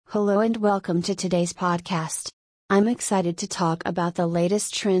Hello and welcome to today's podcast. I'm excited to talk about the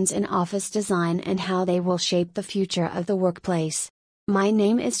latest trends in office design and how they will shape the future of the workplace. My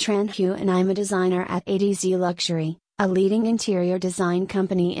name is Tran Hu and I'm a designer at ADZ Luxury, a leading interior design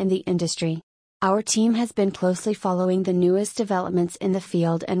company in the industry. Our team has been closely following the newest developments in the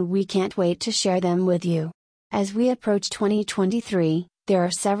field and we can't wait to share them with you. As we approach 2023, there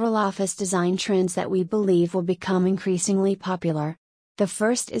are several office design trends that we believe will become increasingly popular. The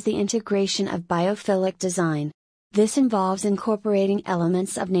first is the integration of biophilic design. This involves incorporating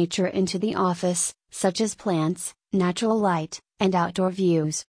elements of nature into the office, such as plants, natural light, and outdoor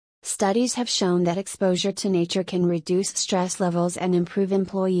views. Studies have shown that exposure to nature can reduce stress levels and improve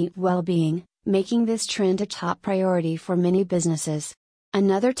employee well-being, making this trend a top priority for many businesses.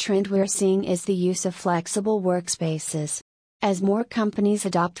 Another trend we're seeing is the use of flexible workspaces. As more companies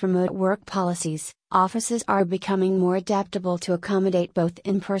adopt remote work policies, offices are becoming more adaptable to accommodate both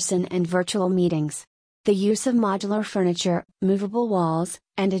in-person and virtual meetings. The use of modular furniture, movable walls,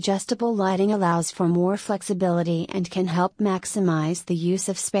 and adjustable lighting allows for more flexibility and can help maximize the use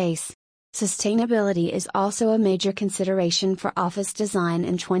of space. Sustainability is also a major consideration for office design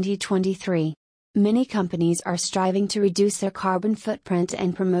in 2023. Many companies are striving to reduce their carbon footprint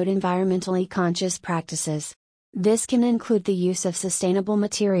and promote environmentally conscious practices. This can include the use of sustainable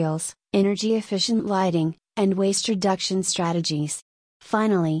materials, energy-efficient lighting, and waste reduction strategies.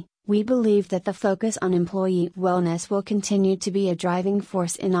 Finally, we believe that the focus on employee wellness will continue to be a driving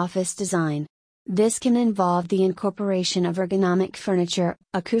force in office design. This can involve the incorporation of ergonomic furniture,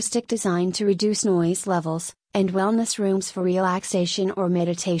 acoustic design to reduce noise levels, and wellness rooms for relaxation or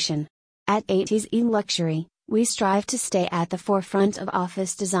meditation. At ADZ Luxury, we strive to stay at the forefront of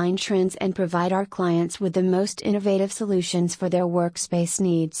office design trends and provide our clients with the most innovative solutions for their workspace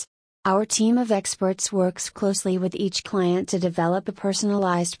needs. Our team of experts works closely with each client to develop a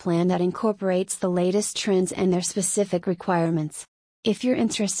personalized plan that incorporates the latest trends and their specific requirements. If you're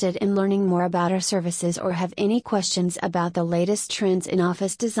interested in learning more about our services or have any questions about the latest trends in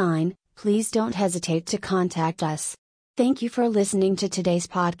office design, please don't hesitate to contact us. Thank you for listening to today's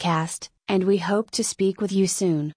podcast, and we hope to speak with you soon.